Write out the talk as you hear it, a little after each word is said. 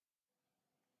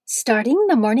Starting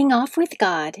the morning off with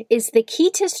God is the key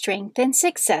to strength and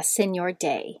success in your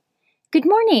day. Good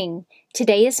morning.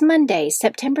 Today is Monday,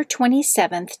 September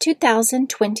 27th,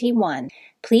 2021.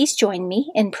 Please join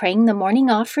me in praying the morning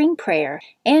offering prayer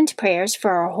and prayers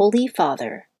for our Holy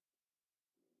Father.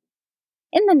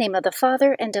 In the name of the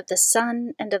Father, and of the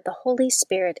Son, and of the Holy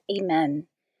Spirit, Amen.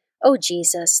 O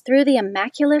Jesus, through the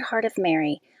Immaculate Heart of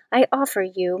Mary, I offer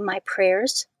you my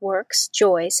prayers, works,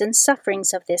 joys, and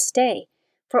sufferings of this day,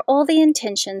 for all the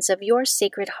intentions of your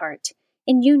Sacred Heart,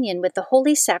 in union with the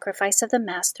holy sacrifice of the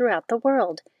Mass throughout the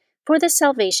world, for the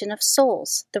salvation of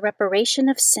souls, the reparation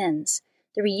of sins,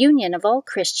 the reunion of all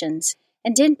Christians,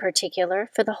 and in particular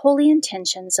for the holy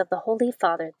intentions of the Holy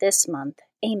Father this month.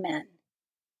 Amen.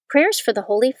 Prayers for the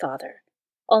Holy Father.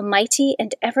 Almighty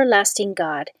and everlasting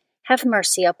God, have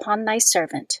mercy upon thy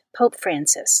servant, Pope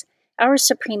Francis, our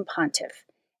Supreme Pontiff,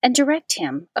 and direct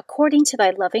him, according to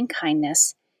thy loving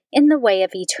kindness, in the way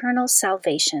of eternal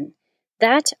salvation,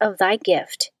 that of thy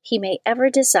gift he may ever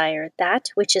desire that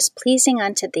which is pleasing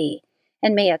unto thee,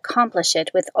 and may accomplish it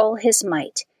with all his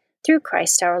might, through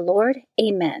Christ our Lord.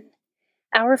 Amen.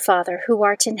 Our Father, who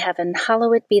art in heaven,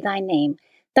 hallowed be thy name.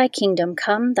 Thy kingdom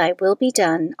come, thy will be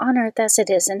done, on earth as it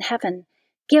is in heaven.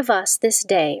 Give us this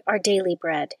day our daily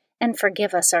bread, and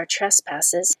forgive us our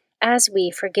trespasses, as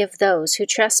we forgive those who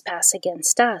trespass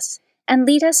against us. And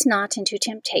lead us not into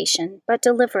temptation, but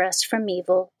deliver us from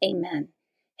evil. Amen.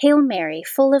 Hail Mary,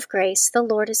 full of grace, the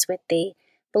Lord is with thee.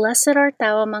 Blessed art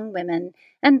thou among women,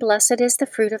 and blessed is the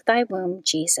fruit of thy womb,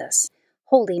 Jesus.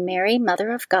 Holy Mary,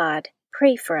 Mother of God,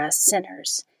 pray for us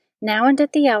sinners, now and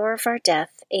at the hour of our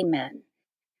death. Amen.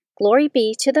 Glory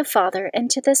be to the Father, and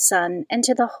to the Son, and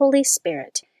to the Holy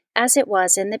Spirit, as it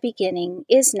was in the beginning,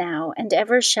 is now, and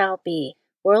ever shall be,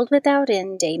 world without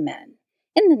end. Amen.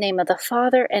 In the name of the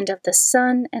Father, and of the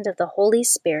Son, and of the Holy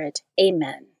Spirit.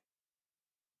 Amen.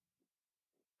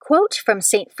 Quote from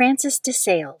St. Francis de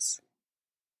Sales.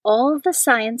 All the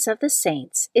science of the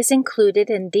saints is included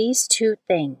in these two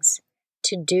things,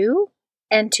 to do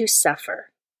and to suffer.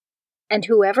 And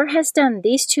whoever has done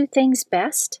these two things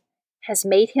best has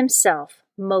made himself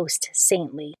most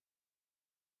saintly.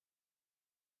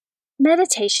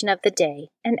 Meditation of the Day,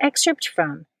 an excerpt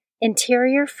from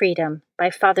Interior Freedom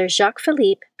by Father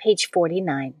Jacques-Philippe, page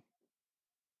 49.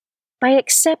 By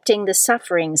accepting the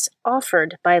sufferings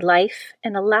offered by life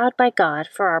and allowed by God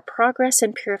for our progress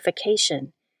and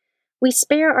purification, we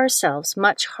spare ourselves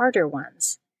much harder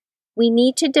ones. We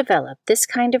need to develop this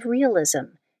kind of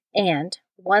realism and,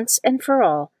 once and for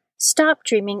all, stop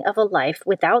dreaming of a life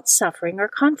without suffering or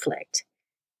conflict.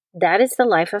 That is the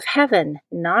life of heaven,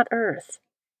 not earth.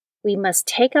 We must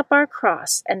take up our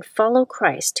cross and follow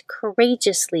Christ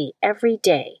courageously every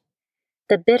day.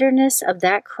 The bitterness of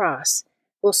that cross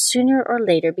will sooner or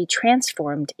later be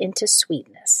transformed into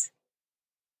sweetness.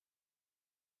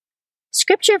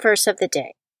 Scripture verse of the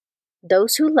day.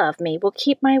 Those who love me will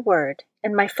keep my word,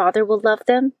 and my Father will love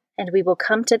them, and we will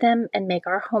come to them and make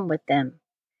our home with them.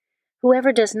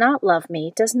 Whoever does not love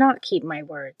me does not keep my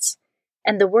words,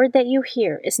 and the word that you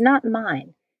hear is not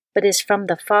mine, but is from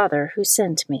the Father who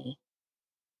sent me.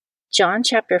 John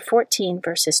chapter 14,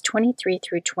 verses 23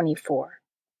 through 24.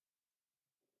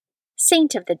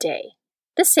 Saint of the Day.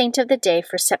 The saint of the day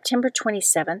for September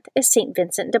 27th is St.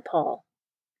 Vincent de Paul.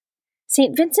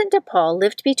 St. Vincent de Paul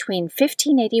lived between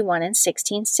 1581 and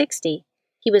 1660.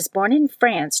 He was born in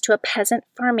France to a peasant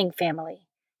farming family.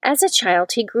 As a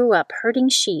child, he grew up herding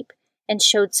sheep and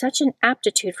showed such an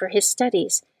aptitude for his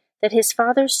studies that his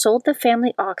father sold the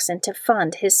family oxen to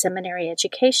fund his seminary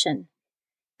education.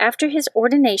 After his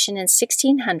ordination in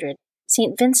 1600,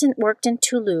 St. Vincent worked in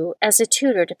Toulouse as a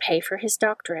tutor to pay for his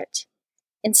doctorate.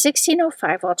 In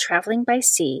 1605, while traveling by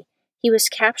sea, he was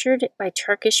captured by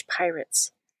Turkish pirates.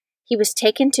 He was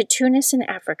taken to Tunis in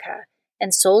Africa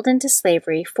and sold into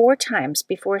slavery 4 times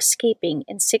before escaping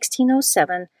in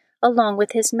 1607 along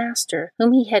with his master,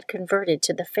 whom he had converted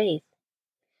to the faith.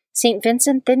 St.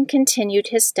 Vincent then continued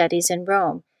his studies in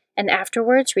Rome and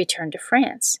afterwards returned to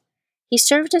France. He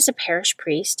served as a parish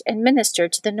priest and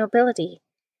ministered to the nobility.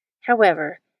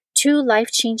 However, 2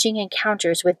 life-changing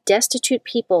encounters with destitute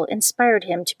people inspired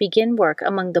him to begin work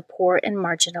among the poor and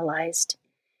marginalized.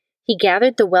 He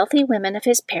gathered the wealthy women of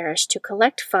his parish to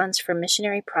collect funds for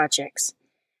missionary projects.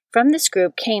 From this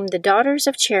group came the Daughters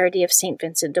of Charity of St.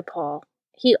 Vincent de Paul.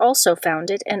 He also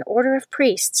founded an order of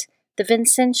priests, the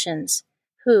Vincentians,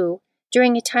 who,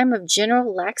 during a time of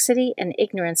general laxity and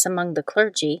ignorance among the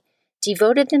clergy,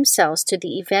 devoted themselves to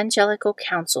the evangelical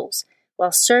councils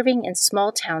while serving in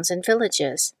small towns and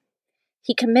villages.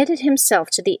 He committed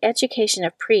himself to the education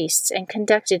of priests and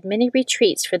conducted many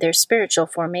retreats for their spiritual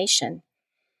formation.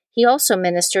 He also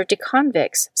ministered to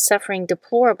convicts suffering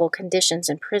deplorable conditions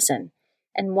in prison,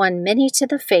 and won many to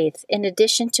the faith in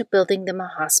addition to building them a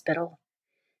hospital.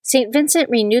 St. Vincent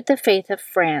renewed the faith of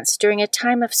France during a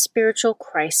time of spiritual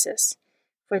crisis.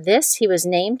 For this, he was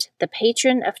named the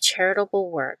patron of charitable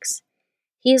works.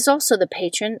 He is also the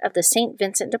patron of the St.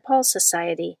 Vincent de Paul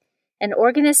Society, an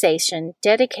organization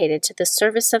dedicated to the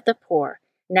service of the poor,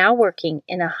 now working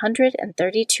in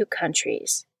 132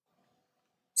 countries.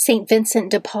 St.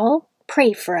 Vincent de Paul,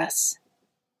 pray for us.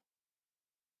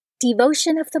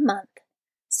 Devotion of the Month.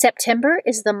 September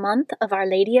is the month of Our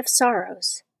Lady of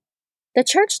Sorrows. The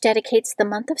Church dedicates the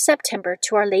month of September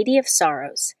to Our Lady of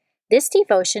Sorrows. This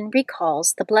devotion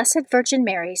recalls the Blessed Virgin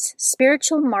Mary's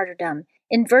spiritual martyrdom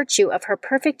in virtue of her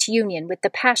perfect union with the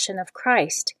Passion of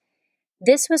Christ.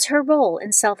 This was her role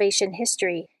in salvation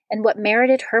history and what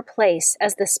merited her place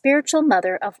as the spiritual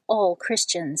mother of all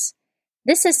Christians.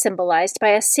 This is symbolized by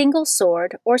a single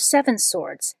sword or 7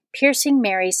 swords, piercing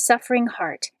Mary's suffering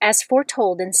heart, as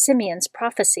foretold in Simeon's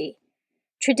prophecy.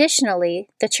 Traditionally,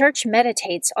 the Church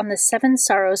meditates on the 7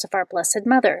 sorrows of our Blessed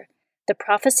Mother, the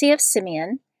prophecy of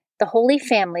Simeon, the Holy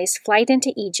Family's flight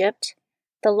into Egypt,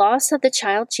 the loss of the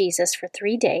child Jesus for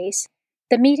 3 days,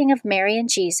 the meeting of Mary and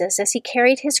Jesus as he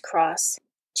carried his cross,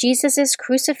 Jesus'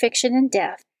 crucifixion and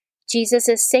death,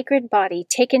 Jesus' sacred body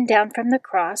taken down from the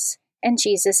cross, and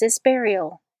Jesus'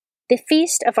 burial. The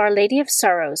feast of Our Lady of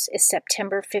Sorrows is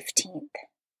September 15th.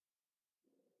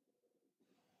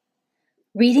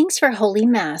 Readings for Holy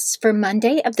Mass for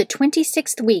Monday of the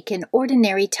 26th week in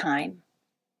Ordinary Time.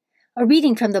 A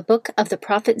reading from the book of the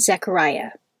prophet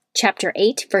Zechariah, chapter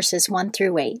 8, verses 1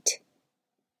 through 8.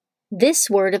 This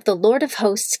word of the Lord of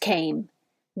hosts came.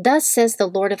 Thus says the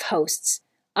Lord of hosts,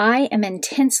 I am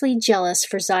intensely jealous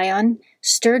for Zion,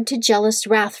 stirred to jealous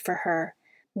wrath for her.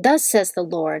 Thus says the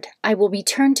Lord, I will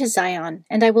return to Zion,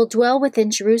 and I will dwell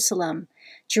within Jerusalem.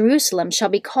 Jerusalem shall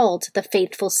be called the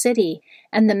faithful city,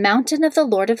 and the mountain of the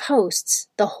Lord of hosts,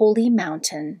 the holy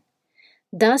mountain.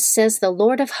 Thus says the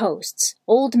Lord of hosts,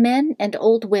 old men and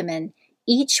old women,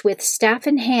 each with staff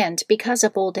in hand because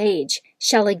of old age,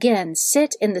 shall again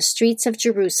sit in the streets of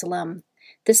Jerusalem.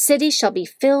 The city shall be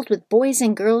filled with boys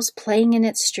and girls playing in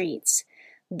its streets.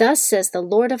 Thus says the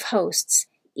Lord of hosts,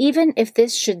 even if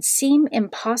this should seem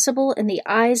impossible in the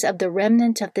eyes of the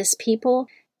remnant of this people,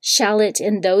 shall it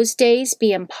in those days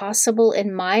be impossible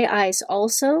in my eyes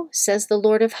also, says the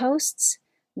Lord of hosts?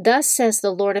 Thus says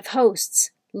the Lord of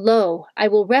hosts, Lo, I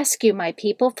will rescue my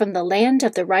people from the land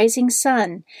of the rising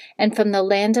sun, and from the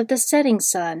land of the setting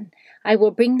sun. I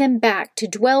will bring them back to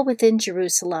dwell within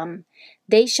Jerusalem.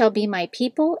 They shall be my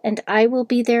people, and I will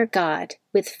be their God,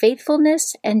 with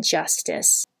faithfulness and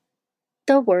justice.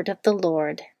 The Word of the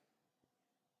Lord.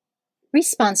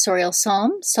 Responsorial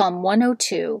Psalm, Psalm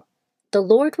 102. The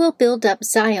Lord will build up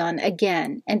Zion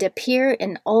again and appear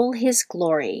in all his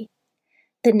glory.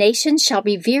 The nations shall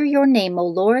revere your name, O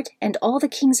Lord, and all the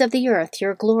kings of the earth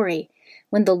your glory,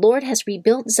 when the Lord has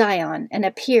rebuilt Zion and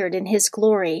appeared in his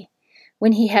glory,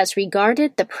 when he has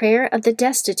regarded the prayer of the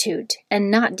destitute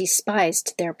and not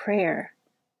despised their prayer.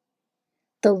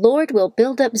 The Lord will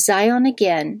build up Zion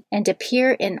again and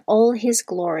appear in all his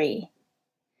glory.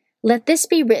 Let this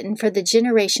be written for the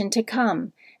generation to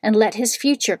come, and let his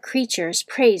future creatures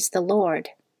praise the Lord.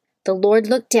 The Lord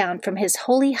looked down from his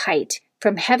holy height.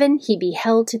 From heaven he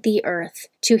beheld the earth,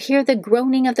 to hear the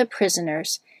groaning of the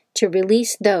prisoners, to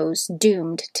release those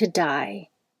doomed to die.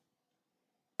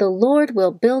 The Lord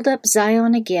will build up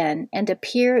Zion again and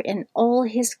appear in all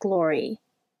his glory.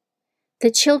 The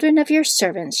children of your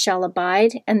servants shall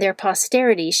abide, and their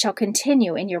posterity shall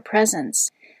continue in your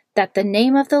presence, that the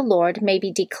name of the Lord may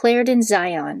be declared in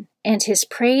Zion, and his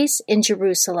praise in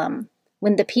Jerusalem,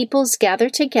 when the peoples gather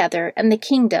together and the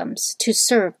kingdoms to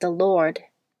serve the Lord.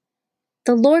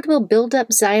 The Lord will build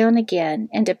up Zion again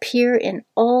and appear in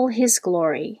all his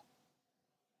glory.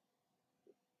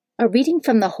 A reading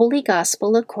from the Holy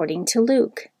Gospel according to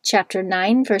Luke, chapter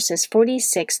 9, verses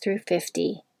 46 through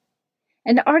 50.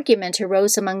 An argument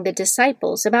arose among the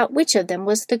disciples about which of them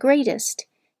was the greatest.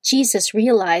 Jesus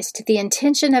realized the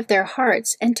intention of their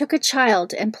hearts and took a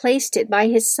child and placed it by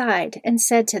his side and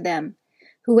said to them,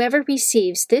 Whoever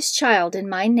receives this child in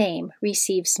my name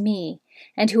receives me,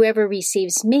 and whoever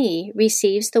receives me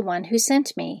receives the one who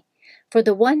sent me. For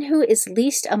the one who is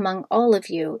least among all of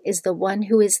you is the one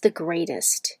who is the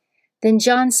greatest. Then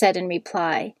John said in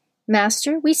reply,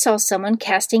 Master, we saw someone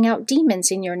casting out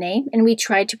demons in your name, and we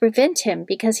tried to prevent him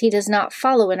because he does not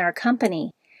follow in our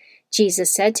company.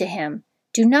 Jesus said to him,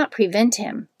 Do not prevent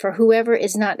him, for whoever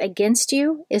is not against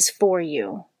you is for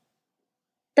you.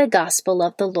 The Gospel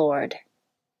of the Lord.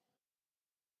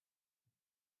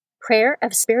 Prayer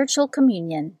of Spiritual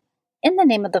Communion. In the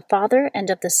name of the Father,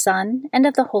 and of the Son, and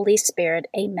of the Holy Spirit.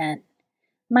 Amen.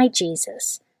 My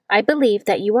Jesus, I believe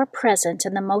that you are present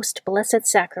in the most blessed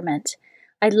sacrament.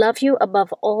 I love you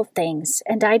above all things,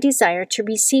 and I desire to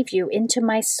receive you into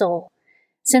my soul.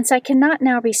 Since I cannot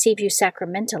now receive you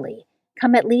sacramentally,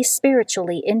 come at least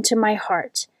spiritually into my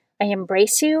heart. I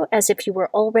embrace you as if you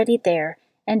were already there,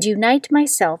 and unite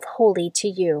myself wholly to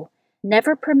you.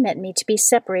 Never permit me to be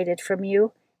separated from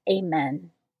you.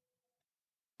 Amen.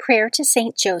 Prayer to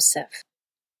Saint Joseph.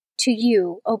 To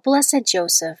you, O blessed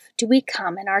Joseph, do we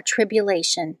come in our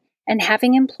tribulation, and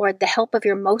having implored the help of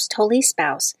your most holy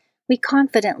spouse, we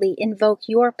confidently invoke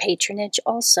your patronage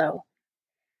also.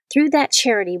 Through that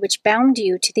charity which bound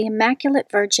you to the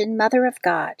Immaculate Virgin Mother of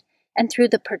God, and through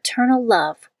the paternal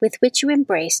love with which you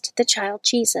embraced the child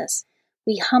Jesus,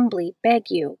 we humbly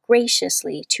beg you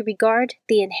graciously to regard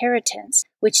the inheritance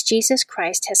which Jesus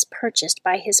Christ has purchased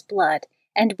by his blood,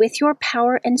 and with your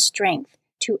power and strength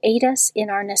to aid us in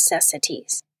our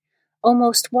necessities. O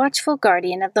most watchful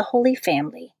guardian of the Holy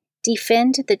Family,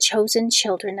 defend the chosen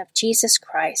children of Jesus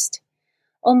Christ.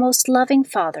 O most loving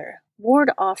Father, ward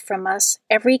off from us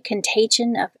every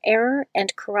contagion of error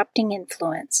and corrupting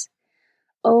influence.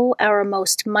 O our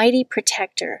most mighty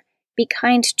protector, be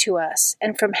kind to us,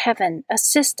 and from heaven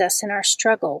assist us in our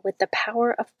struggle with the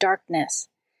power of darkness.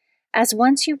 As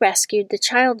once you rescued the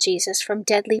child Jesus from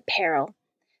deadly peril,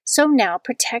 so now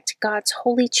protect God's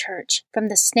holy church from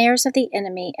the snares of the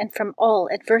enemy and from all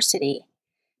adversity.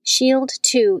 Shield,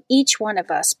 too, each one of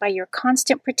us by your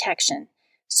constant protection,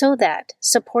 so that,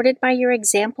 supported by your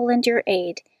example and your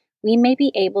aid, we may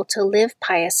be able to live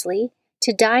piously,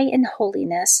 to die in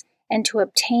holiness, and to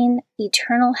obtain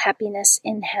eternal happiness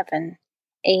in heaven.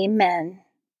 Amen.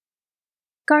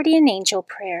 Guardian Angel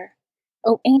Prayer.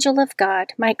 O angel of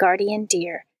God, my guardian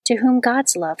dear, to whom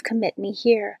God's love commit me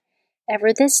here,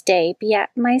 ever this day be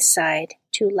at my side,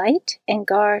 to light and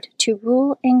guard, to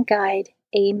rule and guide.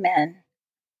 Amen.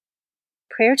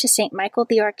 Prayer to Saint Michael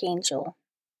the Archangel.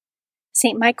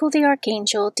 Saint Michael the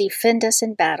Archangel, defend us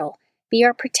in battle, be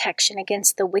our protection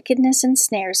against the wickedness and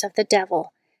snares of the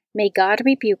devil. May God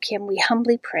rebuke him, we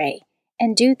humbly pray.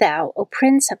 And do thou, O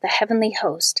Prince of the heavenly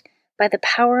host, by the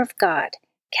power of God,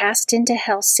 cast into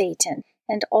hell Satan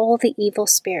and all the evil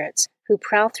spirits who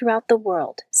prowl throughout the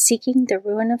world, seeking the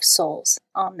ruin of souls.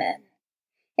 Amen.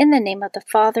 In the name of the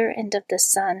Father, and of the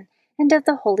Son, and of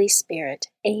the Holy Spirit.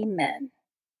 Amen.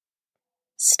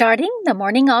 Starting the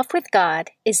morning off with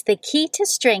God is the key to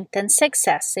strength and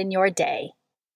success in your day.